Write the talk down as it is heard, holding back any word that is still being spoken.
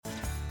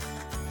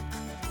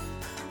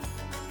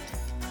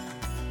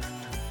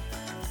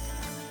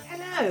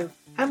Hello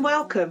and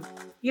welcome.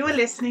 You are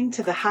listening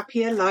to the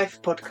Happier Life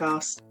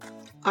podcast.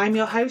 I'm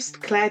your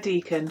host, Claire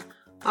Deacon.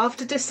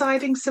 After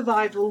deciding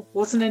survival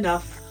wasn't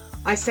enough,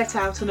 I set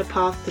out on a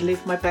path to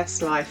live my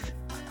best life.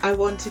 I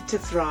wanted to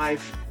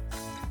thrive.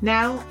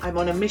 Now I'm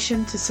on a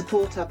mission to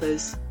support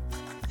others.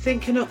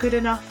 Think you're not good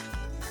enough,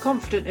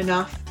 confident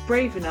enough,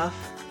 brave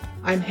enough?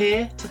 I'm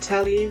here to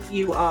tell you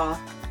you are,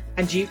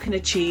 and you can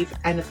achieve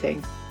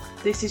anything.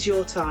 This is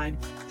your time,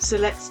 so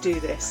let's do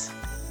this.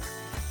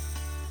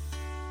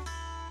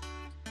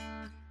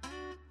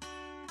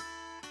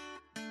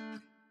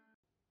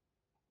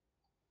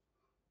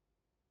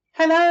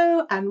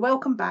 Hello and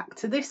welcome back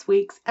to this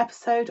week's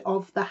episode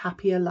of The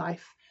Happier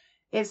Life.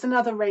 It's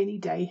another rainy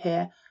day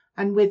here,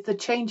 and with the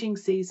changing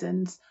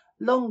seasons,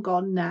 long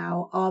gone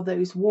now are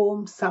those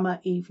warm summer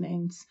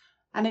evenings,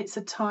 and it's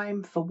a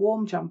time for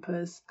warm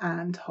jumpers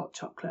and hot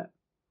chocolate.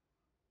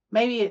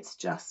 Maybe it's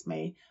just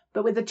me,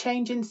 but with the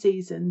change in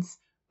seasons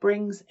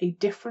brings a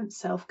different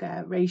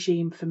self-care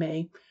regime for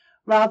me.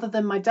 Rather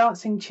than my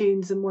dancing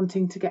tunes and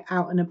wanting to get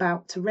out and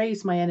about to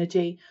raise my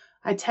energy,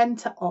 I tend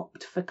to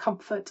opt for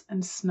comfort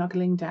and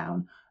snuggling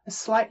down, a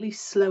slightly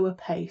slower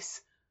pace.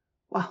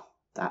 Well,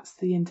 that's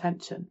the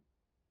intention.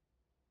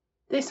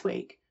 This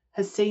week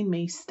has seen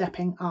me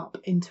stepping up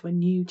into a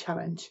new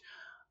challenge.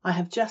 I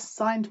have just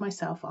signed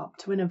myself up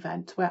to an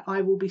event where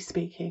I will be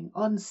speaking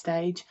on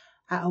stage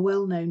at a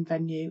well-known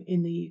venue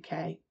in the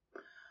UK.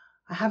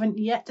 I haven't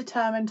yet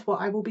determined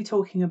what I will be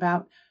talking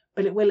about,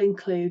 but it will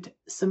include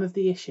some of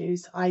the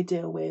issues I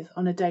deal with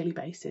on a daily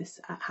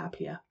basis at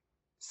Happier.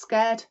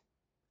 Scared?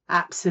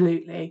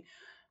 Absolutely,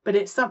 but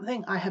it's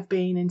something I have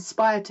been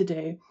inspired to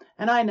do,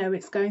 and I know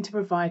it's going to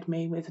provide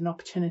me with an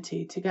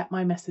opportunity to get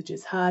my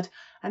messages heard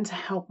and to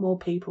help more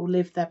people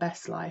live their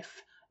best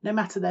life, no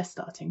matter their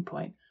starting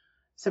point.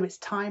 So it's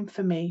time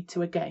for me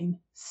to again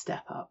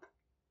step up.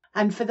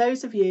 And for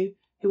those of you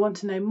who want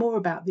to know more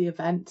about the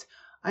event,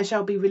 I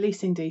shall be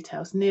releasing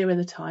details nearer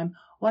the time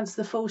once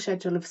the full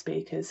schedule of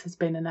speakers has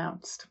been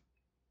announced.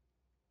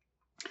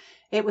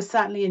 It was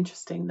certainly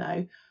interesting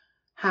though,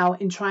 how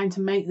in trying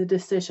to make the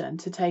decision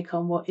to take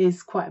on what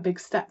is quite a big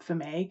step for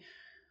me,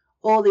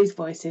 all these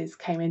voices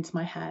came into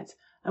my head.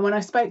 And when I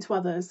spoke to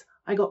others,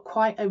 I got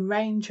quite a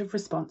range of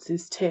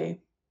responses too.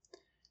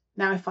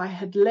 Now, if I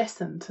had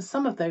listened to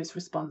some of those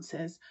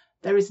responses,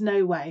 there is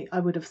no way I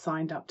would have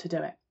signed up to do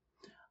it.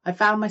 I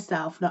found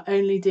myself not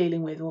only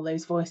dealing with all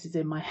those voices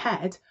in my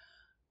head,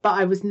 but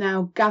I was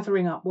now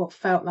gathering up what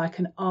felt like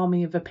an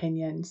army of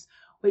opinions,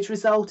 which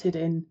resulted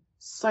in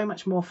so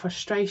much more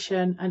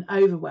frustration and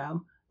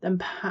overwhelm than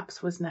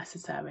perhaps was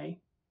necessary.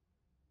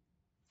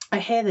 I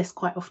hear this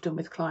quite often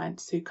with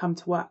clients who come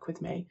to work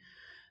with me,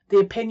 the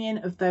opinion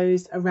of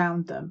those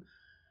around them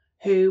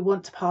who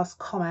want to pass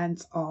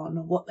comments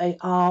on what they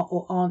are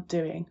or aren't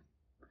doing.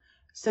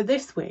 So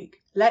this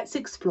week, let's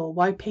explore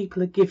why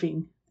people are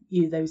giving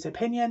you those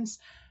opinions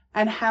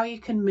and how you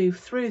can move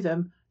through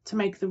them to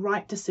make the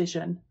right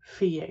decision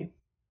for you.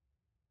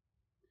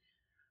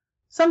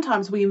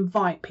 Sometimes we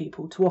invite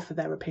people to offer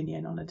their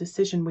opinion on a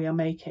decision we are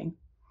making.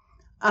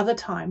 Other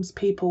times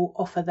people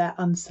offer their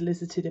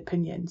unsolicited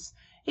opinions,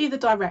 either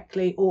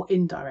directly or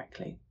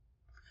indirectly.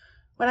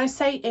 When I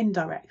say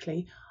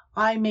indirectly,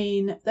 I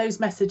mean those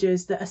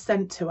messages that are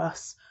sent to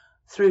us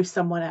through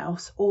someone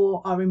else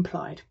or are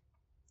implied.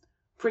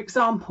 For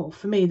example,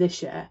 for me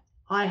this year,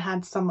 I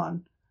had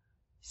someone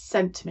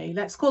sent to me,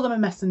 let's call them a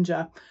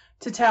messenger,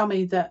 to tell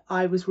me that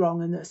I was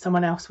wrong and that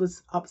someone else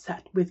was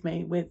upset with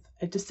me with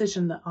a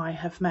decision that I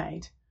have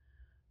made.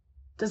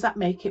 Does that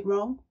make it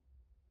wrong?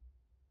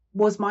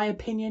 Was my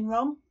opinion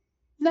wrong?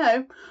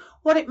 No.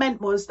 What it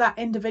meant was that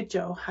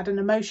individual had an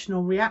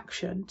emotional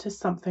reaction to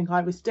something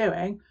I was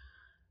doing,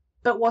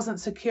 but wasn't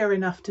secure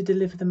enough to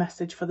deliver the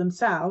message for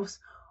themselves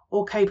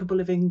or capable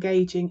of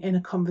engaging in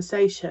a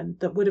conversation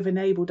that would have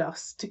enabled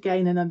us to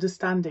gain an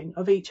understanding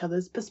of each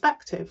other's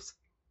perspectives.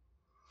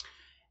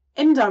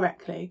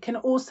 Indirectly can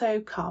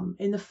also come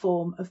in the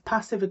form of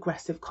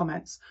passive-aggressive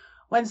comments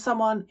when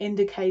someone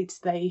indicates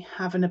they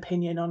have an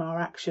opinion on our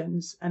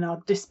actions and are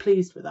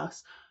displeased with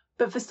us,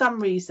 but for some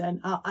reason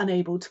are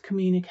unable to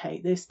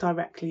communicate this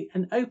directly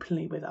and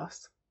openly with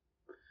us.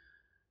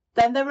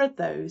 Then there are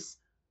those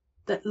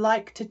that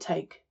like to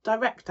take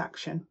direct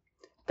action.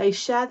 They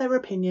share their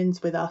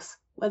opinions with us,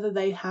 whether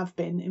they have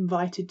been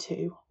invited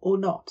to or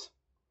not.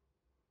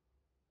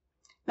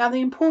 Now,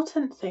 the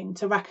important thing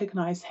to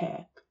recognise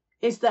here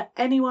is that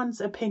anyone's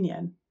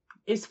opinion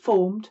is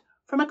formed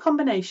from a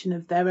combination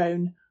of their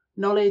own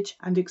knowledge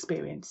and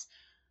experience,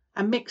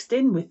 and mixed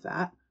in with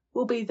that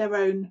will be their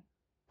own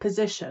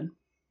position.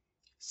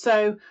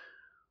 So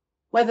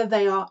whether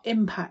they are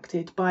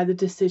impacted by the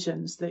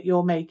decisions that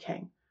you're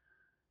making,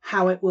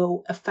 how it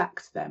will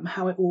affect them,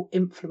 how it will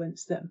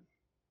influence them.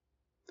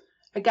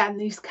 Again,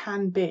 these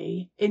can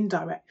be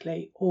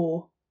indirectly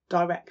or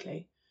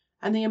directly,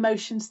 and the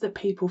emotions that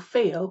people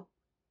feel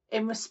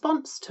in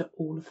response to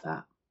all of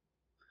that.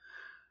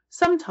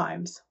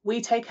 Sometimes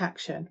we take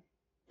action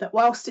that,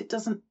 whilst it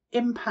doesn't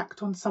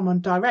impact on someone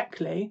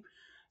directly,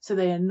 so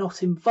they are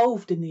not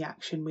involved in the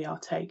action we are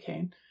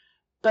taking,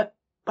 but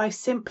by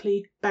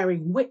simply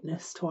bearing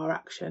witness to our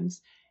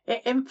actions,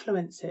 it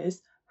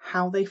influences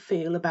how they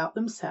feel about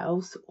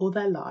themselves or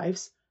their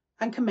lives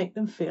and can make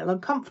them feel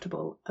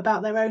uncomfortable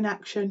about their own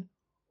action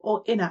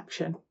or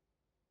inaction.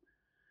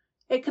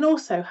 It can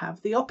also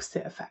have the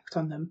opposite effect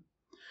on them.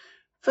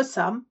 For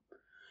some,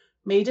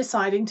 me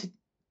deciding to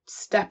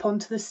step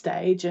onto the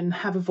stage and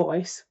have a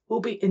voice will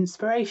be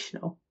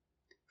inspirational.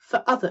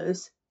 For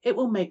others, it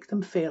will make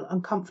them feel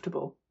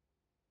uncomfortable.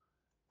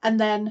 And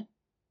then,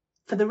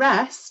 for the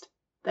rest,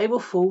 they will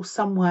fall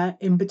somewhere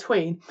in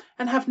between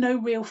and have no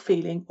real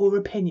feeling or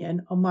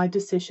opinion on my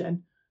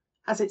decision,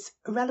 as it's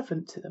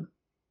irrelevant to them.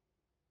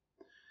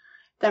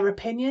 Their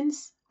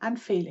opinions and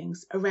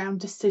feelings around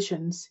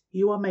decisions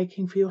you are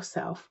making for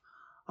yourself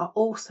are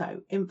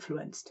also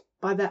influenced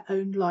by their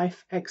own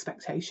life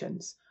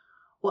expectations,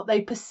 what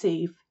they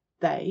perceive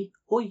they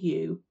or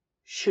you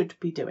should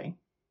be doing.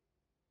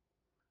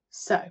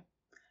 So,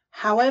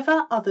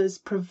 however others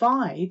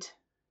provide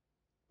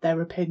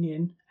their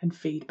opinion and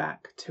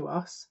feedback to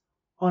us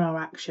on our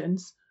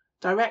actions,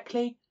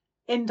 directly,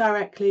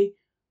 indirectly,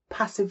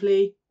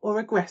 passively, or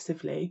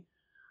aggressively,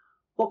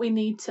 what we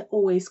need to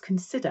always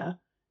consider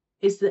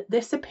is that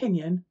this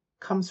opinion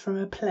comes from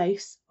a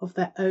place of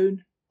their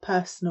own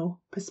personal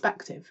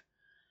perspective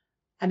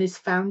and is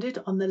founded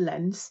on the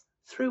lens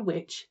through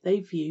which they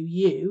view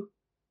you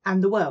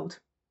and the world.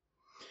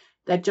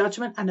 Their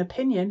judgment and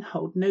opinion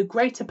hold no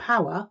greater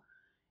power.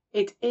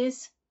 It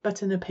is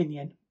but an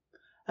opinion,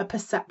 a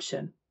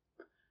perception,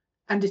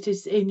 and it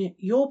is in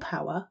your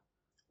power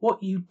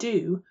what you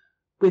do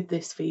with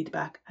this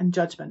feedback and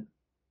judgment.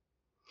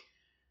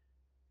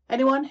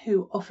 Anyone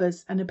who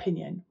offers an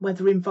opinion,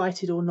 whether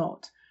invited or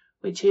not,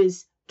 which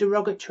is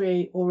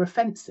derogatory or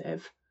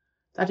offensive,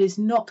 that is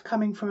not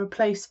coming from a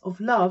place of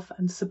love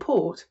and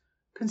support,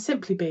 can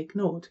simply be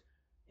ignored.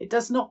 It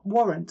does not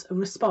warrant a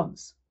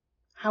response.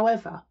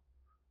 However,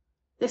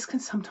 this can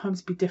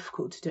sometimes be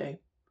difficult to do.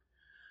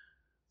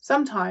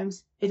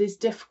 Sometimes it is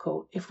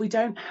difficult if we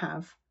don't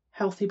have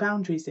healthy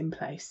boundaries in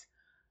place,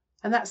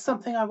 and that's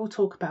something I will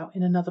talk about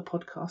in another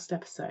podcast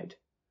episode.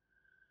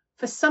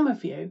 For some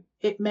of you,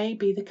 it may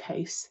be the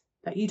case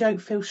that you don't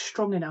feel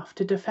strong enough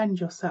to defend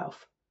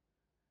yourself.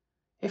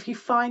 If you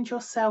find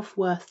your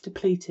self-worth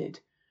depleted,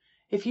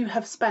 if you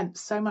have spent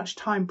so much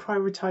time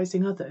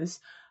prioritizing others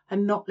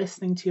and not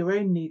listening to your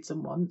own needs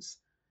and wants,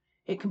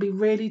 it can be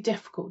really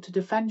difficult to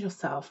defend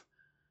yourself,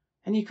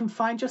 and you can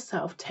find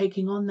yourself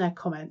taking on their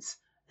comments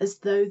as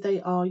though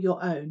they are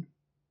your own.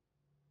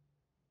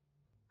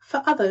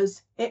 For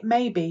others, it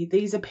may be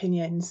these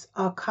opinions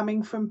are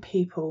coming from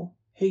people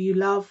who you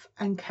love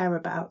and care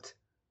about,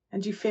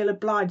 and you feel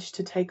obliged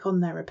to take on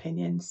their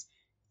opinions,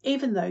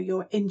 even though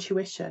your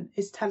intuition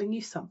is telling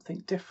you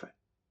something different.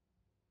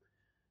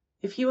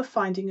 If you are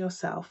finding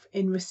yourself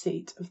in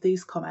receipt of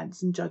these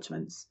comments and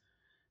judgments,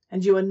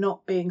 and you are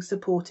not being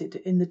supported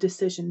in the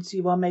decisions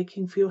you are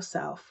making for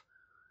yourself,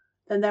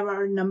 then there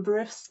are a number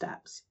of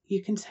steps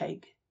you can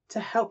take to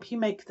help you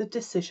make the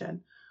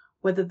decision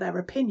whether their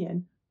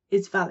opinion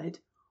is valid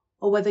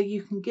or whether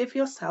you can give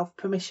yourself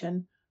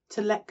permission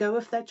to let go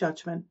of their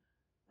judgment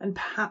and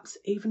perhaps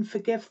even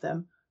forgive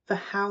them for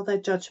how their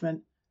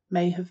judgment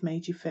may have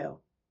made you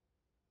feel.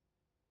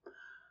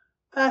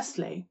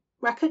 Firstly,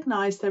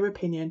 recognize their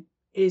opinion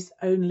is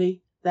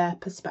only their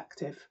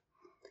perspective.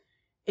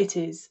 It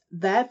is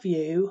their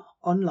view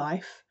on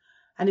life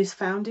and is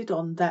founded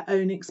on their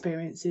own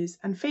experiences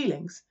and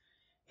feelings.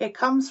 It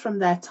comes from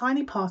their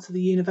tiny part of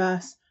the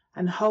universe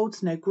and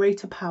holds no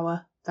greater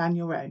power than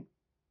your own.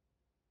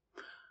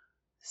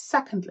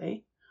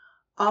 Secondly,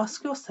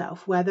 ask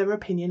yourself where their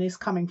opinion is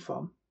coming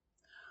from.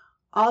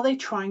 Are they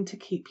trying to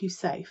keep you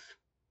safe?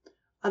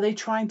 Are they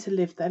trying to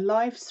live their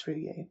lives through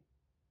you?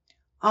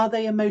 Are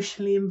they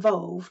emotionally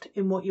involved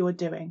in what you are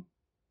doing?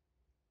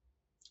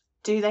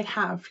 Do they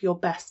have your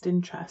best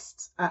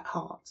interests at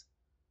heart?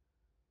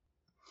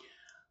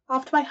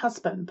 After my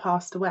husband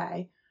passed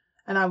away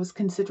and I was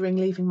considering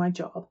leaving my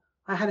job,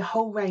 I had a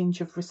whole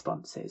range of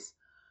responses.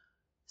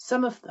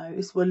 Some of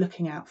those were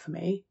looking out for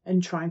me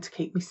and trying to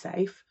keep me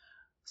safe.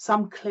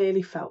 Some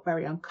clearly felt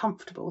very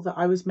uncomfortable that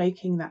I was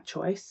making that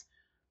choice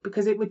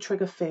because it would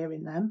trigger fear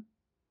in them.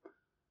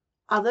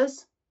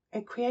 Others,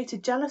 it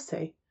created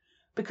jealousy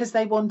because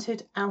they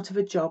wanted out of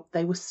a job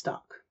they were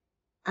stuck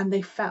and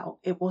they felt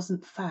it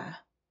wasn't fair.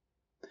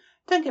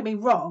 Don't get me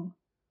wrong,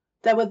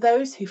 there were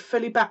those who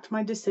fully backed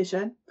my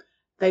decision.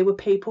 They were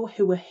people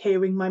who were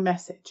hearing my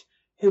message,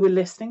 who were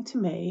listening to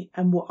me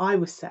and what I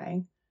was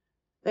saying.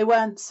 They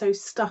weren't so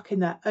stuck in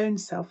their own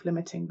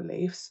self-limiting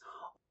beliefs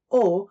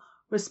or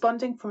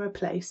responding from a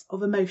place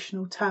of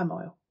emotional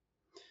turmoil,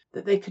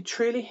 that they could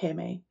truly hear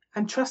me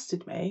and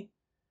trusted me.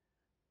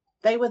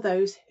 They were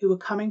those who were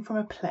coming from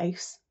a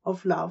place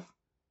of love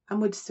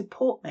and would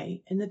support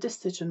me in the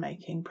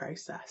decision-making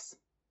process.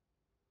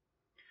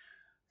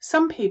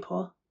 Some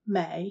people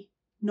may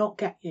not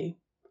get you,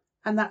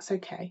 and that's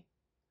okay.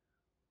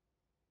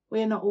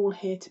 We are not all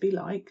here to be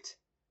liked.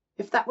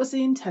 If that was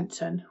the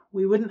intention,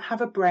 we wouldn't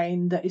have a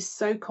brain that is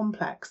so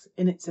complex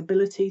in its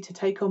ability to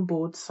take on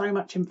board so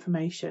much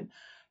information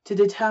to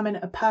determine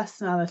a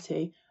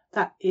personality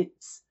that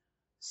is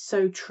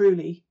so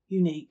truly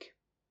unique.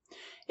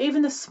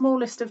 Even the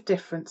smallest of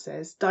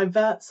differences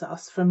diverts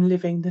us from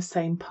living the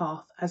same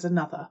path as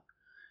another.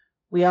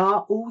 We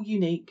are all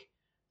unique,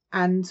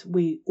 and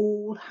we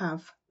all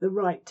have the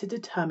right to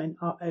determine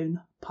our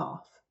own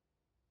path.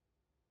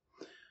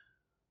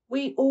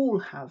 We all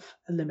have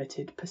a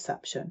limited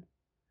perception,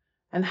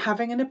 and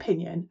having an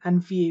opinion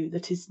and view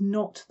that is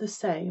not the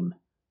same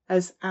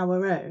as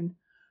our own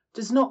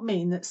does not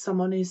mean that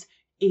someone is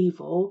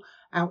evil,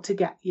 out to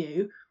get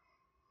you.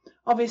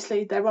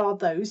 Obviously, there are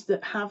those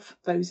that have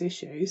those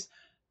issues,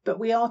 but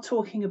we are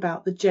talking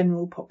about the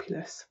general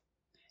populace.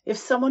 If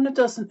someone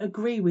doesn't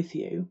agree with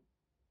you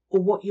or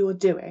what you're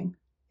doing,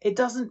 it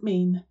doesn't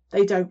mean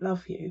they don't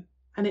love you,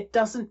 and it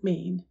doesn't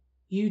mean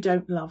you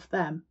don't love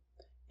them.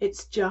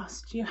 It's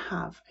just you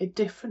have a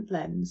different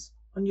lens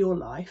on your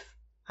life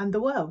and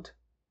the world.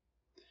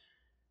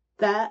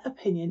 Their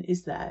opinion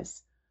is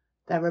theirs.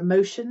 Their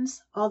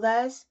emotions are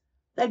theirs.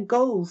 Their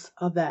goals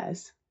are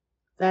theirs.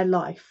 Their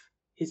life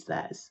is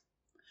theirs.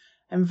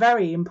 And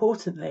very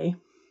importantly,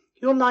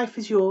 your life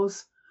is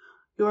yours.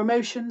 Your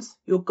emotions,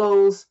 your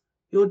goals,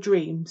 your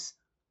dreams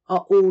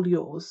are all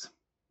yours.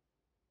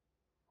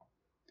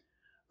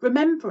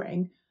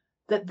 Remembering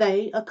that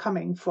they are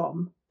coming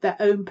from their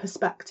own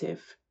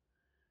perspective,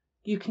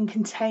 you can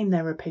contain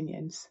their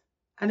opinions,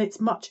 and it's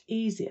much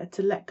easier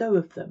to let go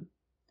of them.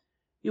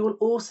 You will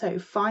also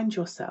find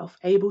yourself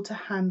able to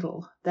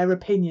handle their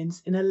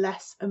opinions in a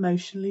less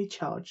emotionally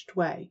charged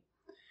way.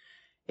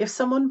 If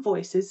someone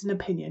voices an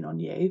opinion on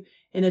you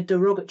in a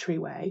derogatory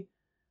way,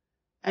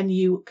 and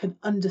you can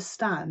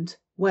understand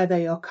where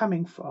they are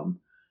coming from,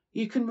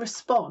 you can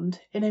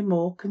respond in a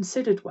more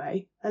considered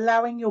way,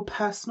 allowing your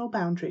personal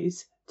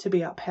boundaries to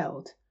be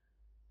upheld,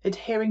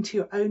 adhering to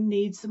your own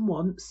needs and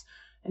wants,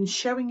 and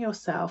showing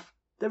yourself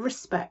the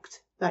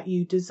respect that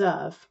you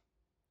deserve.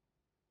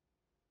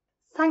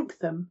 Thank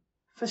them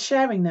for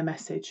sharing their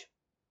message.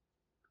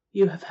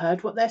 You have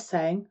heard what they're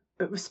saying,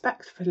 but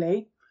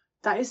respectfully,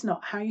 that is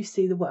not how you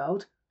see the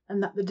world,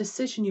 and that the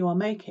decision you are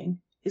making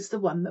is the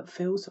one that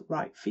feels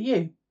right for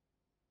you.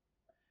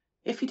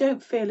 If you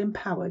don't feel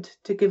empowered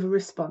to give a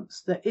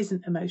response that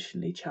isn't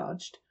emotionally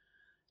charged,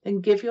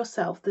 then give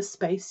yourself the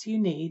space you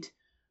need,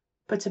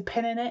 put a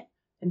pin in it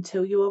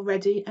until you are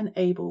ready and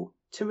able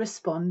to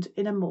respond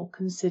in a more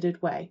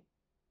considered way.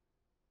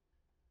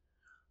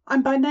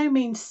 I'm by no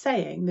means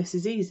saying this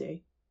is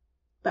easy,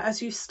 but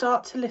as you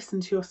start to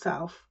listen to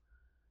yourself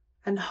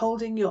and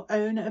holding your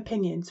own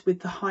opinions with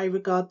the high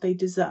regard they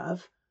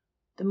deserve,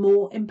 the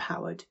more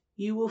empowered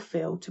you will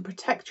feel to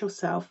protect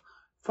yourself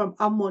from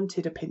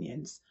unwanted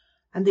opinions,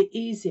 and the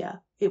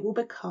easier it will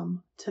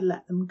become to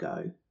let them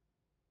go.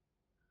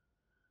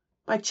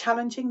 By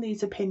challenging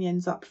these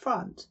opinions up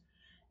front,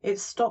 it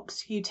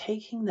stops you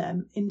taking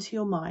them into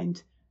your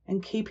mind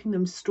and keeping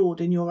them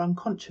stored in your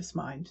unconscious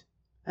mind,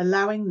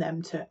 allowing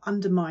them to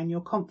undermine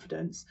your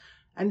confidence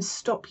and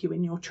stop you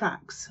in your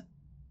tracks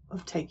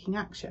of taking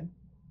action.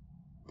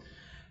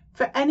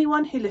 For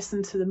anyone who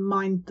listened to the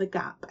Mind the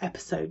Gap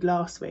episode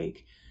last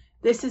week,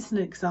 this is an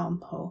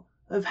example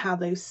of how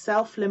those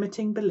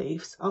self-limiting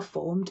beliefs are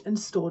formed and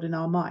stored in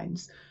our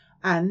minds,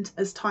 and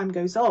as time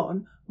goes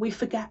on, we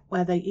forget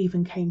where they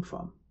even came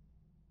from.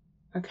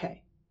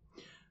 Okay,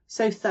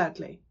 so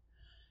thirdly,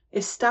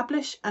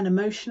 establish an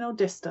emotional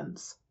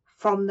distance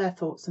from their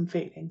thoughts and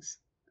feelings.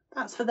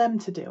 That's for them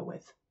to deal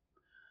with.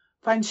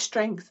 Find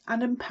strength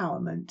and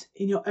empowerment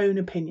in your own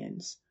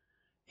opinions.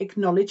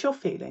 Acknowledge your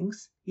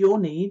feelings, your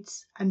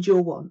needs, and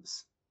your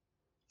wants.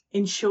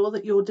 Ensure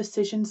that your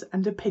decisions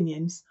and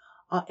opinions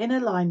are in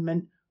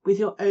alignment with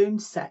your own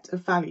set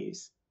of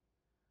values.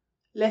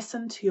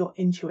 Listen to your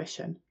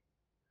intuition.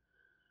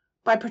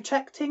 By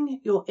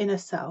protecting your inner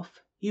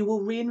self, you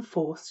will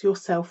reinforce your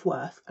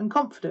self-worth and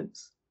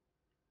confidence.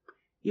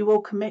 You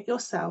will commit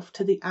yourself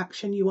to the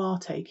action you are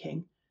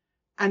taking,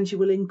 and you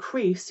will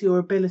increase your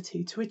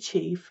ability to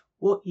achieve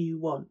what you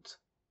want.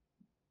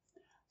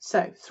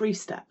 So, 3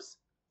 steps.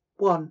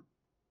 1.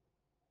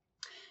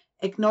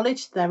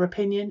 Acknowledge their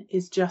opinion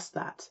is just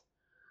that.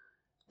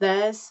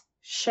 Theirs,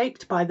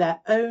 shaped by their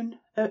own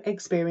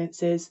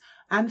experiences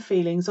and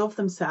feelings of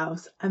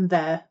themselves and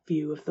their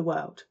view of the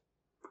world.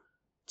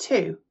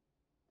 2.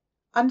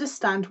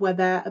 Understand where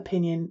their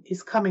opinion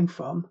is coming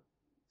from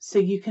so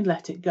you can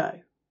let it go.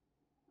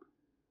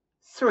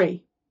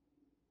 3.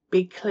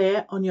 Be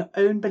clear on your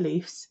own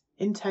beliefs,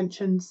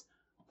 intentions,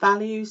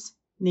 values,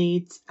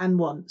 needs, and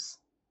wants.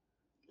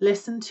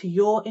 Listen to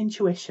your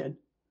intuition.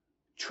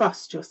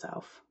 Trust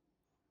yourself.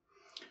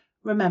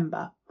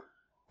 Remember,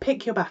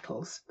 pick your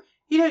battles.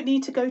 You don't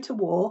need to go to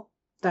war.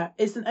 There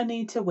isn't a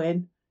need to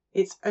win.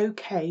 It's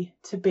okay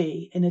to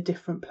be in a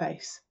different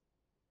place.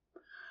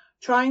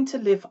 Trying to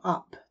live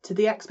up to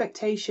the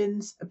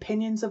expectations,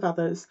 opinions of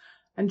others,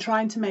 and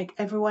trying to make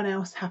everyone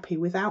else happy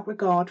without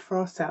regard for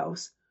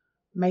ourselves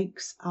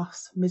makes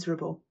us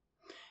miserable.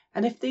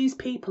 And if these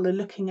people are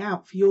looking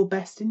out for your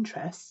best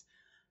interests,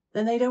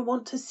 then they don't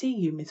want to see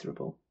you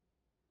miserable.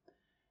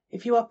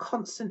 If you are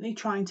constantly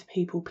trying to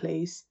people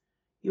please,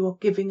 you are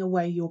giving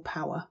away your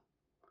power.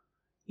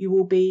 You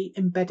will be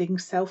embedding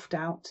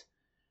self-doubt.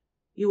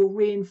 You will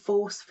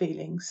reinforce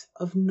feelings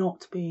of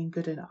not being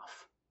good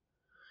enough.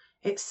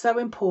 It's so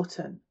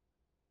important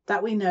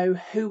that we know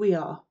who we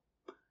are,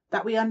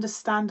 that we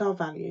understand our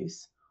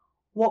values,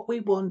 what we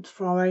want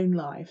for our own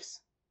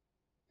lives.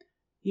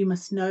 You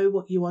must know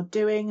what you are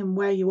doing and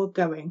where you are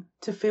going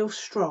to feel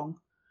strong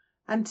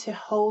and to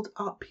hold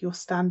up your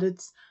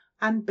standards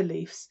and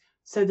beliefs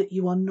so that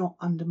you are not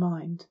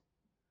undermined.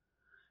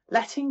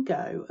 Letting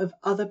go of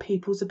other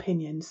people's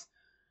opinions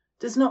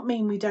does not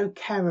mean we don't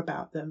care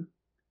about them.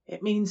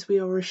 It means we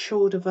are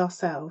assured of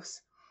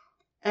ourselves.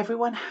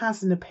 Everyone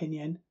has an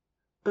opinion,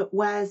 but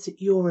where's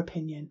your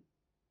opinion?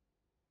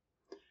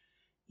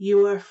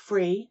 You are a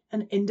free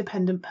and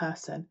independent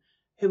person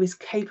who is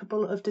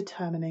capable of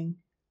determining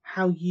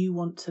how you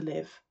want to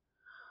live,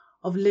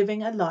 of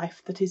living a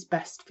life that is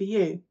best for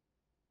you.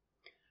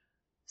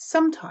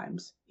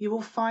 Sometimes you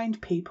will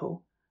find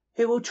people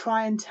who will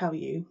try and tell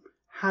you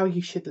how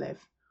you should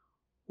live,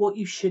 what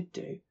you should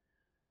do,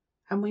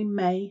 and we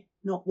may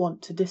not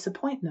want to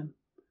disappoint them,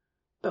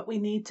 but we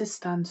need to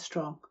stand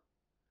strong.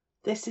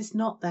 This is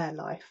not their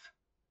life.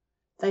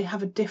 They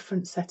have a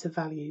different set of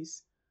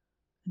values,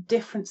 a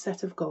different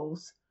set of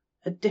goals,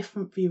 a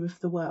different view of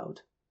the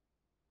world.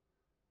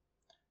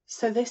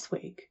 So this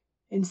week,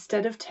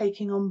 instead of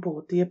taking on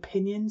board the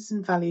opinions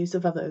and values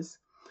of others,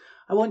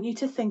 I want you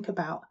to think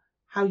about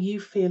how you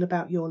feel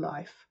about your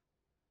life,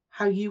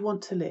 how you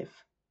want to live,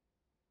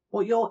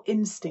 what your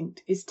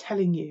instinct is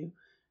telling you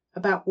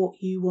about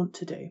what you want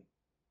to do.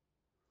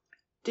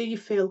 Do you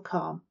feel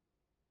calm?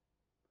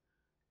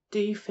 Do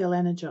you feel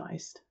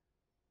energized?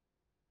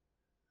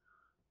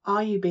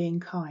 Are you being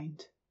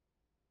kind?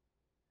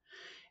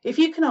 If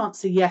you can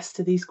answer yes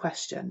to these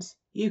questions,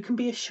 you can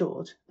be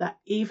assured that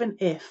even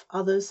if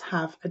others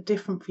have a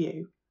different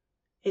view,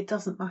 it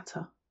doesn't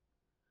matter.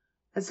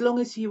 As long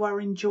as you are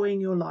enjoying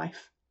your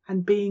life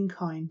and being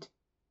kind,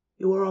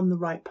 you are on the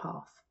right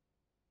path.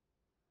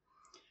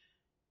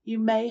 You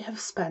may have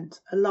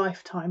spent a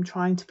lifetime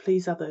trying to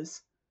please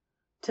others,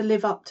 to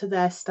live up to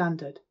their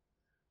standard,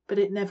 but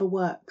it never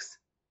works.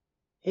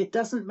 It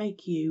doesn't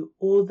make you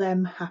or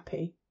them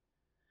happy.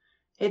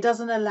 It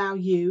doesn't allow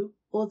you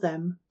or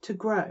them to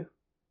grow.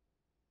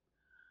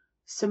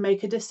 So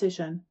make a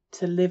decision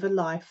to live a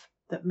life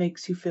that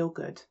makes you feel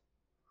good.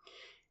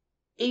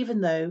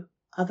 Even though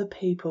other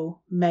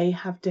people may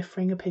have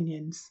differing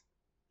opinions,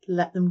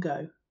 let them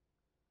go.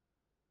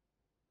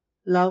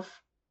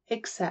 Love,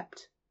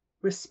 accept,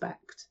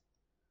 respect.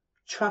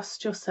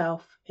 Trust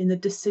yourself in the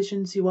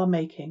decisions you are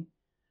making,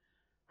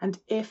 and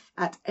if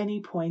at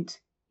any point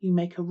you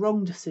make a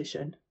wrong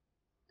decision,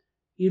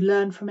 you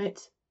learn from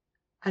it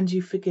and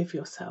you forgive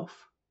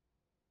yourself.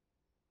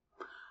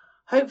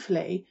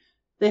 Hopefully,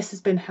 this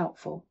has been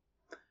helpful.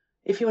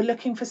 If you are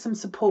looking for some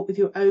support with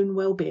your own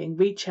well-being,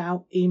 reach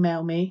out,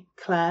 email me,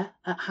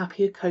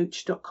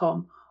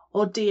 claire@happiercoach.com,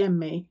 or DM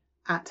me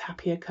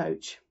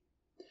 @happiercoach.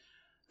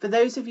 For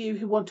those of you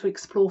who want to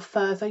explore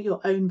further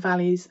your own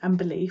values and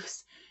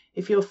beliefs,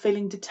 if you're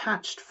feeling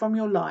detached from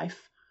your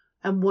life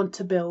and want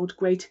to build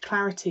greater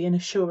clarity and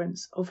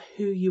assurance of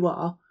who you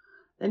are,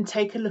 then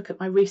take a look at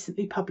my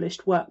recently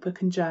published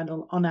workbook and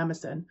journal on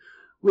Amazon,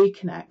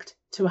 Reconnect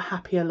to a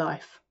Happier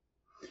Life.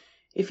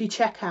 If you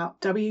check out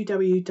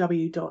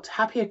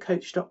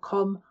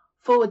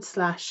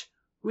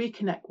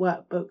www.happiercoach.com/reconnect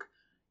workbook,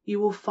 you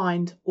will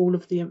find all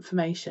of the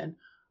information.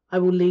 I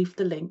will leave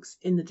the links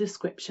in the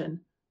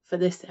description for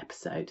this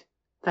episode.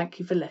 Thank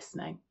you for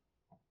listening.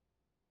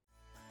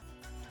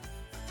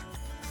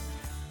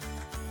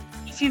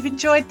 If you've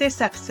enjoyed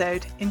this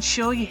episode,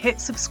 ensure you hit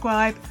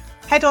subscribe,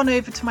 head on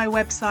over to my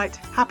website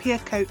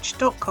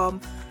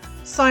happiercoach.com,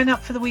 sign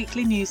up for the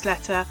weekly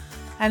newsletter,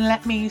 and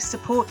let me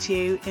support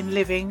you in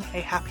living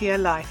a happier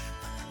life.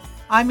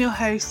 I'm your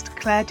host,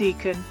 Claire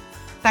Deacon.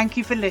 Thank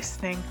you for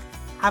listening.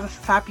 Have a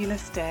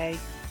fabulous day.